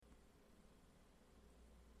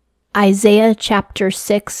Isaiah chapter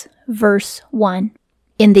 6, verse 1.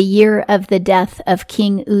 In the year of the death of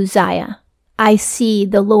King Uzziah, I see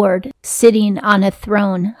the Lord sitting on a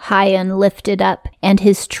throne high and lifted up, and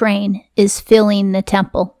his train is filling the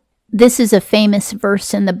temple. This is a famous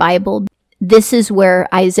verse in the Bible. This is where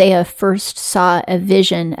Isaiah first saw a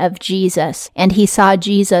vision of Jesus, and he saw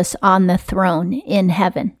Jesus on the throne in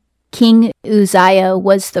heaven. King Uzziah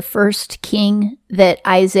was the first king that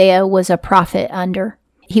Isaiah was a prophet under.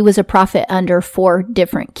 He was a prophet under 4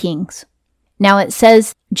 different kings. Now it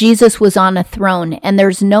says Jesus was on a throne, and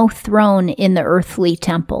there's no throne in the earthly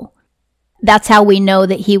temple. That's how we know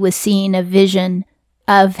that he was seeing a vision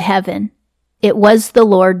of heaven. It was the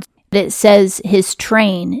Lord. It says his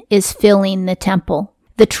train is filling the temple.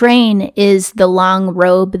 The train is the long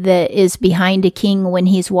robe that is behind a king when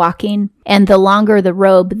he's walking, and the longer the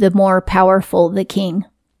robe, the more powerful the king.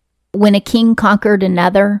 When a king conquered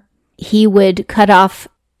another, he would cut off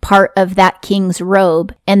part of that king's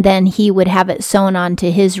robe, and then he would have it sewn onto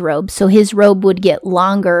his robe. So his robe would get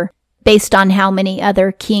longer based on how many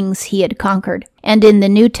other kings he had conquered. And in the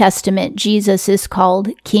New Testament, Jesus is called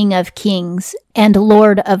King of Kings and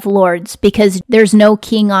Lord of Lords, because there's no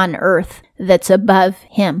king on earth that's above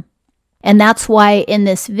him. And that's why in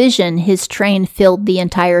this vision, his train filled the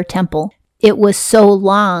entire temple. It was so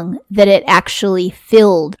long that it actually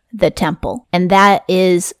filled the temple. And that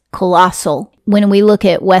is colossal. When we look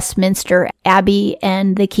at Westminster Abbey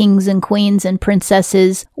and the kings and queens and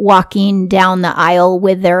princesses walking down the aisle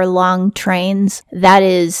with their long trains, that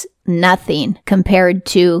is nothing compared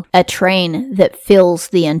to a train that fills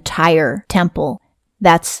the entire temple.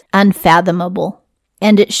 That's unfathomable.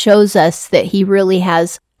 And it shows us that he really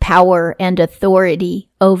has power and authority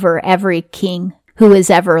over every king who has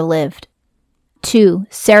ever lived. 2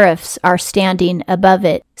 seraphs are standing above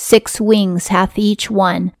it. 6 wings hath each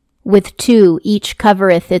one. With 2 each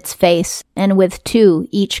covereth its face, and with 2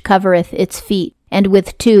 each covereth its feet, and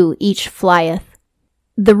with 2 each flieth.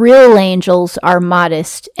 The real angels are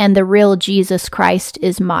modest, and the real Jesus Christ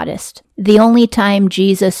is modest. The only time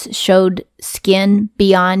Jesus showed skin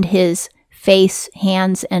beyond his face,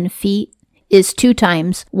 hands, and feet is 2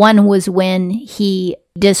 times. One was when he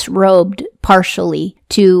disrobed partially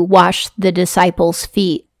to wash the disciples'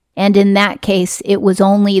 feet, and in that case it was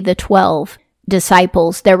only the 12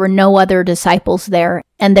 disciples. There were no other disciples there,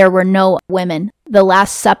 and there were no women. The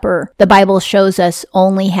Last Supper, the Bible shows us,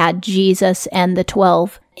 only had Jesus and the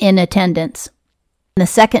 12 in attendance. The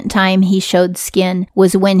second time he showed skin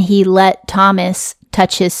was when he let Thomas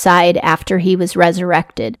touch his side after he was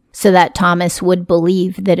resurrected, so that Thomas would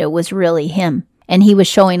believe that it was really him. And he was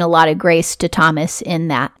showing a lot of grace to Thomas in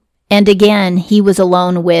that. And again, he was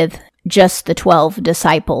alone with just the 12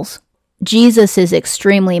 disciples. Jesus is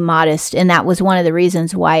extremely modest, and that was one of the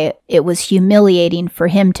reasons why it was humiliating for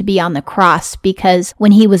him to be on the cross, because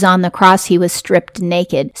when he was on the cross, he was stripped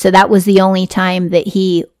naked. So that was the only time that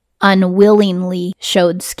he unwillingly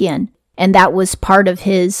showed skin. And that was part of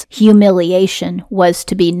his humiliation, was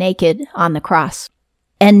to be naked on the cross.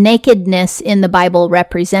 And nakedness in the Bible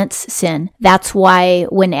represents sin. That's why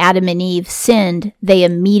when Adam and Eve sinned, they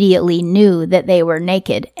immediately knew that they were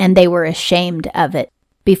naked, and they were ashamed of it.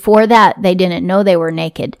 Before that, they didn't know they were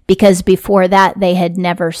naked, because before that, they had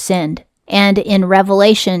never sinned. And in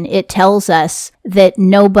Revelation, it tells us that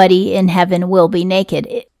nobody in heaven will be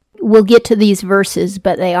naked. We'll get to these verses,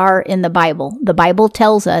 but they are in the Bible. The Bible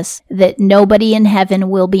tells us that nobody in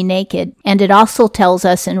heaven will be naked. And it also tells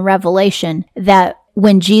us in Revelation that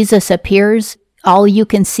when Jesus appears, all you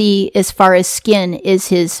can see as far as skin is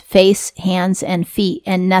his face, hands, and feet,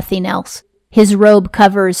 and nothing else. His robe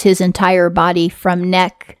covers his entire body from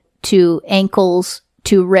neck to ankles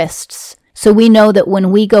to wrists. So we know that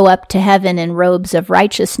when we go up to heaven in robes of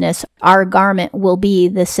righteousness, our garment will be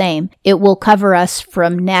the same. It will cover us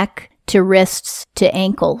from neck to wrists to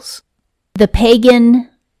ankles. The pagan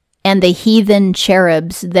and the heathen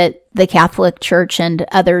cherubs that the Catholic Church and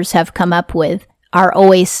others have come up with are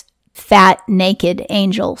always fat, naked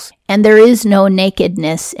angels. And there is no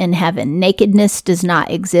nakedness in heaven. Nakedness does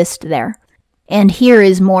not exist there. And here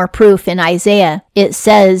is more proof in Isaiah. It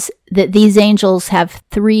says that these angels have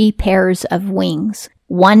 3 pairs of wings.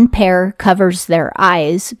 1 pair covers their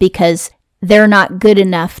eyes because they're not good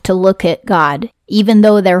enough to look at God. Even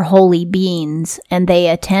though they're holy beings and they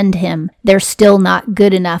attend him, they're still not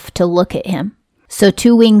good enough to look at him. So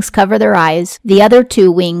 2 wings cover their eyes. The other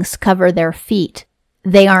 2 wings cover their feet.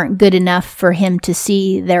 They aren't good enough for him to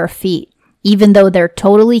see their feet. Even though they're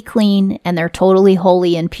totally clean and they're totally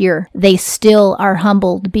holy and pure, they still are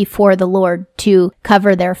humbled before the Lord to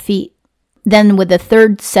cover their feet. Then with the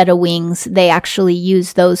third set of wings, they actually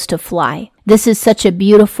use those to fly. This is such a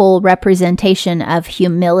beautiful representation of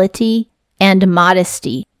humility and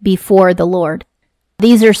modesty before the Lord.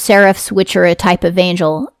 These are seraphs, which are a type of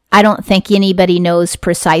angel. I don't think anybody knows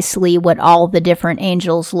precisely what all the different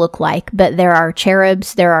angels look like, but there are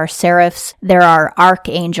cherubs, there are seraphs, there are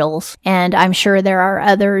archangels, and I'm sure there are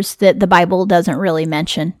others that the Bible doesn't really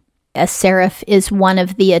mention. A seraph is one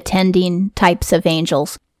of the attending types of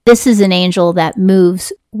angels. This is an angel that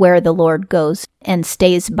moves where the Lord goes and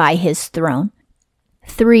stays by his throne.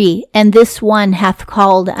 3, and this one hath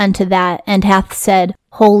called unto that, and hath said,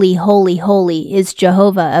 Holy, holy, holy is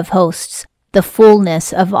Jehovah of hosts. The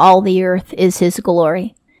fullness of all the earth is his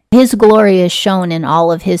glory. His glory is shown in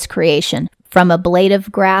all of his creation, from a blade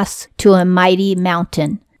of grass to a mighty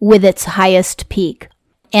mountain, with its highest peak.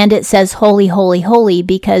 And it says, Holy, holy, holy,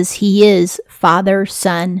 because he is Father,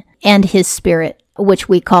 Son, and his Spirit, which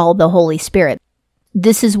we call the Holy Spirit.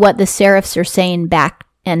 This is what the seraphs are saying back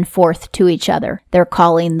and forth to each other. They're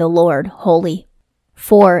calling the Lord holy.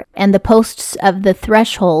 4, and the posts of the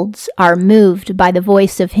thresholds are moved by the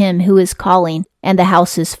voice of him who is calling, and the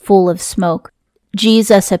house is full of smoke.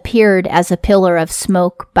 Jesus appeared as a pillar of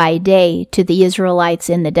smoke by day to the Israelites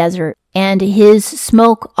in the desert, and his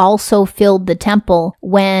smoke also filled the temple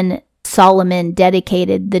when Solomon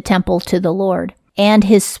dedicated the temple to the Lord. And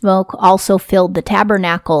his smoke also filled the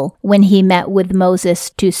tabernacle when he met with Moses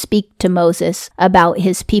to speak to Moses about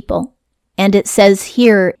his people. And it says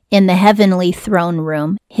here, in the heavenly throne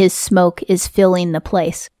room, his smoke is filling the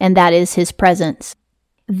place, and that is his presence.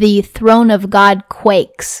 The throne of God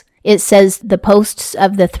quakes. It says the posts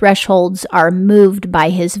of the thresholds are moved by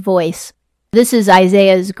his voice. This is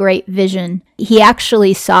Isaiah's great vision. He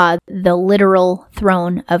actually saw the literal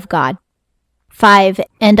throne of God. 5,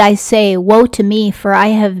 and I say, Woe to me, for I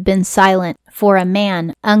have been silent, for a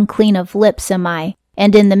man, unclean of lips am I,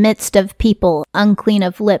 and in the midst of people, unclean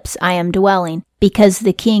of lips I am dwelling, because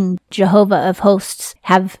the King, Jehovah of hosts,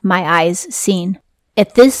 have my eyes seen.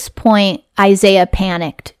 At this point, Isaiah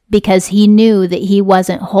panicked, because he knew that he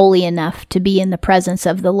wasn't holy enough to be in the presence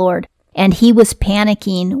of the Lord, and he was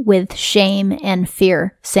panicking with shame and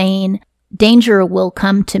fear, saying, Danger will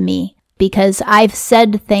come to me, because I've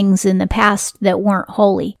said things in the past that weren't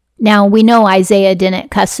holy. Now, we know Isaiah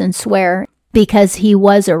didn't cuss and swear because he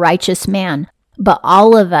was a righteous man. But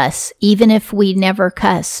all of us, even if we never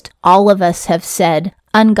cussed, all of us have said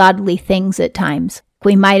ungodly things at times.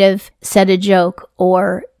 We might have said a joke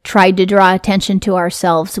or tried to draw attention to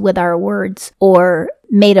ourselves with our words or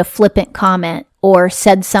made a flippant comment or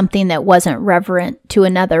said something that wasn't reverent to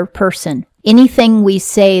another person. Anything we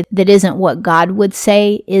say that isn't what God would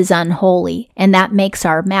say is unholy, and that makes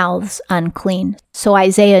our mouths unclean. So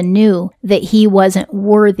Isaiah knew that he wasn't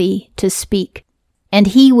worthy to speak. And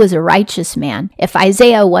he was a righteous man. If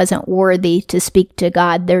Isaiah wasn't worthy to speak to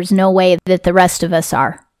God, there's no way that the rest of us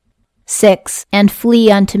are. 6, and flee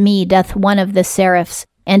unto me doth one of the seraphs,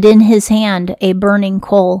 and in his hand a burning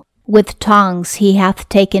coal. With tongs he hath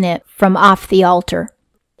taken it from off the altar.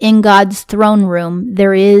 In God's throne room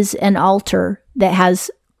there is an altar that has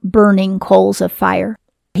burning coals of fire.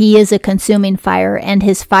 He is a consuming fire, and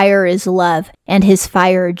his fire is love, and his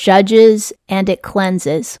fire judges and it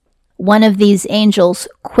cleanses. One of these angels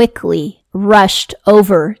quickly rushed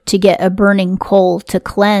over to get a burning coal to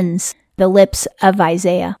cleanse the lips of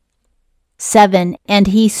Isaiah. 7, and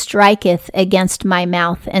he striketh against my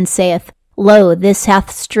mouth, and saith, Lo, this hath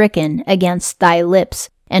stricken against thy lips,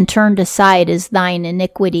 and turned aside is thine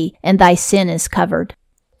iniquity, and thy sin is covered.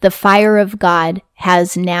 The fire of God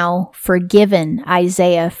has now forgiven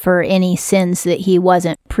Isaiah for any sins that he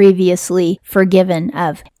wasn't previously forgiven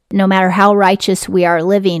of. No matter how righteous we are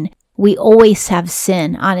living, we always have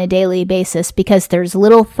sin on a daily basis because there's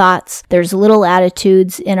little thoughts, there's little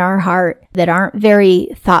attitudes in our heart that aren't very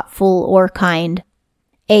thoughtful or kind.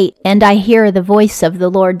 8, and I hear the voice of the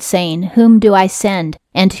Lord saying, Whom do I send?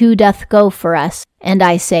 And who doth go for us? And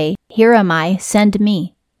I say, Here am I, send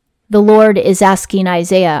me. The Lord is asking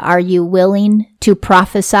Isaiah, Are you willing to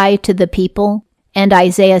prophesy to the people? And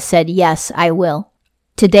Isaiah said, Yes, I will.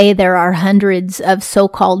 Today there are hundreds of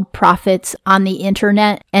so-called prophets on the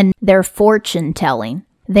internet, and they're fortune-telling.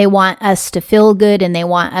 They want us to feel good and they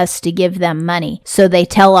want us to give them money. So they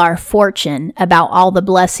tell our fortune about all the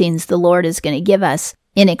blessings the Lord is going to give us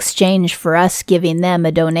in exchange for us giving them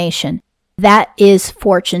a donation. That is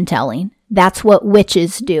fortune-telling. That's what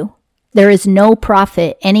witches do. There is no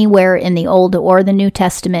prophet anywhere in the Old or the New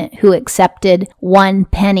Testament who accepted 1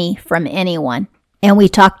 penny from anyone. And we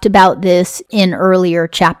talked about this in earlier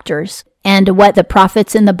chapters. And what the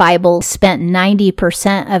prophets in the Bible spent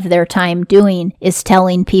 90% of their time doing is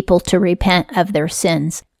telling people to repent of their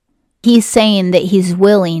sins. He's saying that he's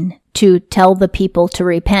willing to tell the people to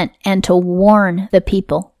repent and to warn the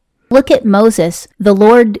people. Look at Moses. The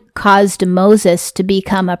Lord caused Moses to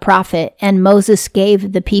become a prophet, and Moses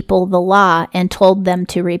gave the people the law and told them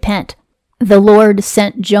to repent. The Lord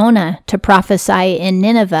sent Jonah to prophesy in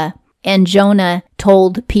Nineveh, and Jonah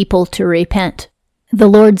told people to repent. The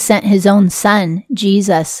Lord sent his own son,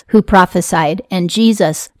 Jesus, who prophesied, and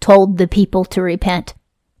Jesus told the people to repent.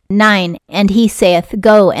 9. And he saith,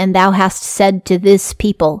 Go, and thou hast said to this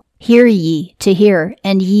people, Hear ye to hear,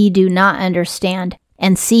 and ye do not understand,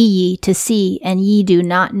 and see ye to see, and ye do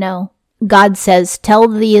not know. God says, tell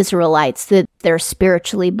the Israelites that they're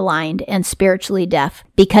spiritually blind and spiritually deaf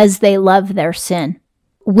because they love their sin.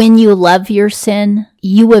 When you love your sin,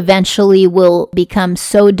 you eventually will become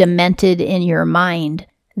so demented in your mind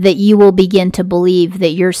that you will begin to believe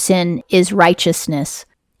that your sin is righteousness,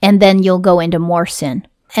 and then you'll go into more sin,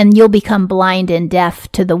 and you'll become blind and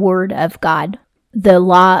deaf to the word of God. The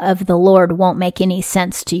law of the Lord won't make any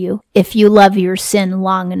sense to you if you love your sin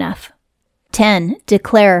long enough. 10.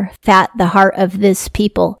 Declare fat the heart of this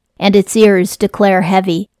people, and its ears declare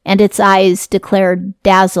heavy, and its eyes declare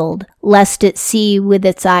dazzled, lest it see with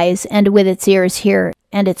its eyes, and with its ears hear,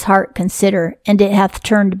 and its heart consider, and it hath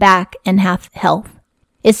turned back, and hath health.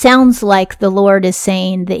 It sounds like the Lord is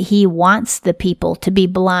saying that he wants the people to be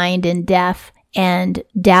blind and deaf, and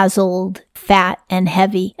dazzled, fat and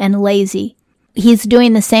heavy and lazy. He's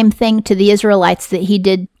doing the same thing to the Israelites that he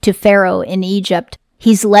did to Pharaoh in Egypt.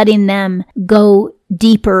 He's letting them go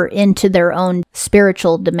deeper into their own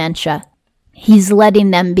spiritual dementia. He's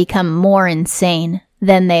letting them become more insane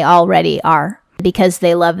than they already are because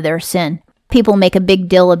they love their sin. People make a big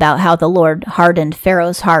deal about how the Lord hardened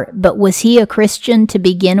Pharaoh's heart, but was he a Christian to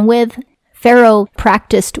begin with? Pharaoh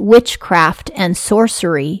practiced witchcraft and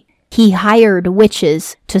sorcery. He hired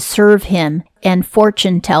witches to serve him and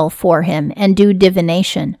fortune tell for him and do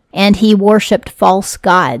divination. And he worshipped false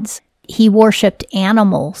gods. He worshipped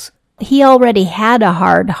animals. He already had a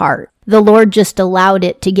hard heart. The Lord just allowed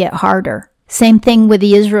it to get harder. Same thing with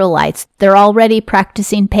the Israelites. They're already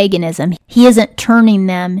practicing paganism. He isn't turning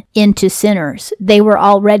them into sinners. They were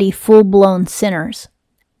already full-blown sinners.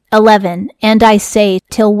 11. And I say,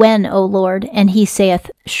 Till when, O Lord? And he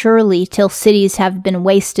saith, Surely till cities have been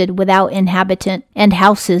wasted without inhabitant, and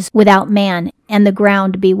houses without man, and the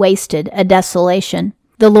ground be wasted, a desolation.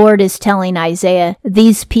 The Lord is telling Isaiah,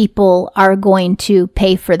 these people are going to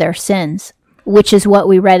pay for their sins, which is what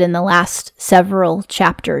we read in the last several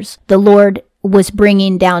chapters. The Lord was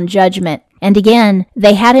bringing down judgment. And again,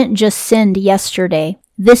 they hadn't just sinned yesterday.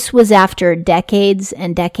 This was after decades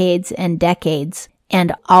and decades and decades,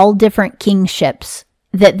 and all different kingships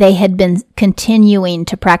that they had been continuing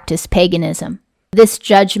to practice paganism. This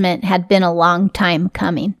judgment had been a long time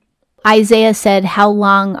coming. Isaiah said, How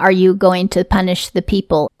long are you going to punish the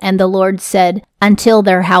people? And the Lord said, Until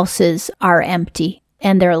their houses are empty,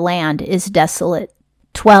 and their land is desolate.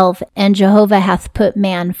 12. And Jehovah hath put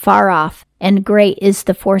man far off, and great is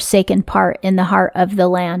the forsaken part in the heart of the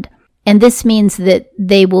land. And this means that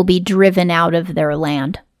they will be driven out of their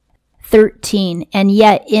land. 13. And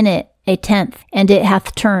yet in it 1/10, and it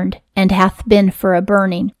hath turned, and hath been for a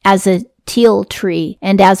burning, as a teil tree,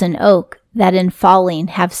 and as an oak, that in falling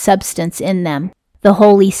have substance in them. The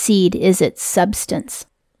holy seed is its substance.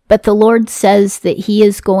 But the Lord says that he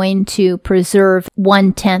is going to preserve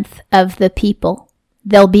 1/10 of the people.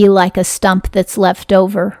 They'll be like a stump that's left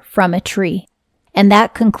over from a tree. And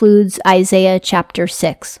that concludes Isaiah chapter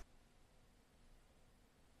 6.